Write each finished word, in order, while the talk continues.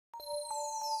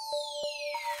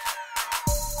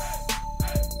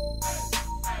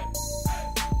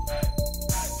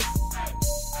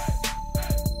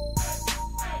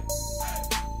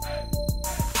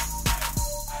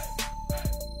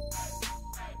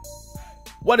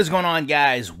What is going on,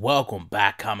 guys? Welcome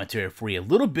back, Commentary Free. A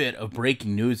little bit of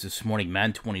breaking news this morning,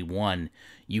 Madden 21.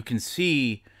 You can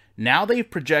see now they've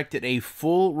projected a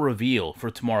full reveal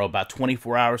for tomorrow, about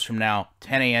 24 hours from now,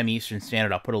 10 a.m. Eastern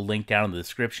Standard. I'll put a link down in the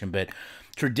description, but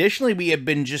traditionally we have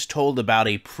been just told about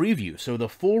a preview, so the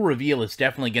full reveal is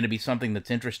definitely going to be something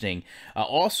that's interesting.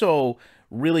 Also,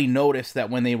 really noticed that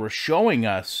when they were showing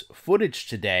us footage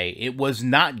today, it was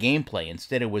not gameplay.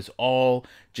 Instead, it was all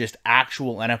just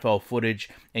actual NFL footage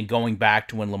and going back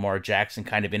to when Lamar Jackson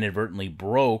kind of inadvertently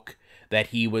broke that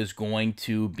he was going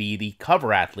to be the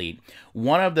cover athlete.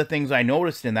 One of the things I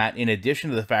noticed in that, in addition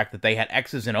to the fact that they had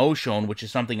X's and O's shown, which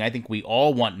is something I think we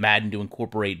all want Madden to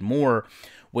incorporate more,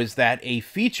 was that a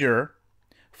feature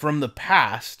from the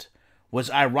past was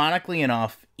ironically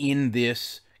enough in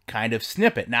this kind of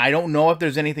snippet. Now, I don't know if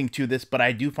there's anything to this, but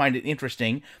I do find it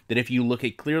interesting that if you look,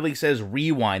 it clearly says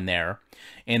rewind there,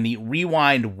 and the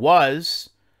rewind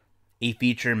was a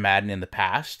feature in Madden in the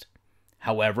past.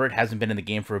 However, it hasn't been in the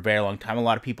game for a very long time. A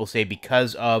lot of people say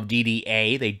because of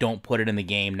DDA, they don't put it in the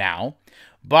game now.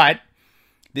 But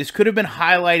this could have been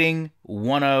highlighting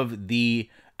one of the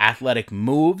athletic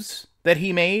moves that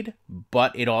he made,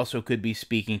 but it also could be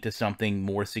speaking to something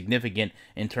more significant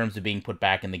in terms of being put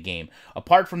back in the game.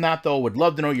 Apart from that, though, would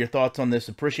love to know your thoughts on this.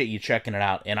 Appreciate you checking it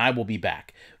out, and I will be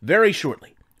back very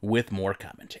shortly with more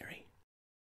commentary.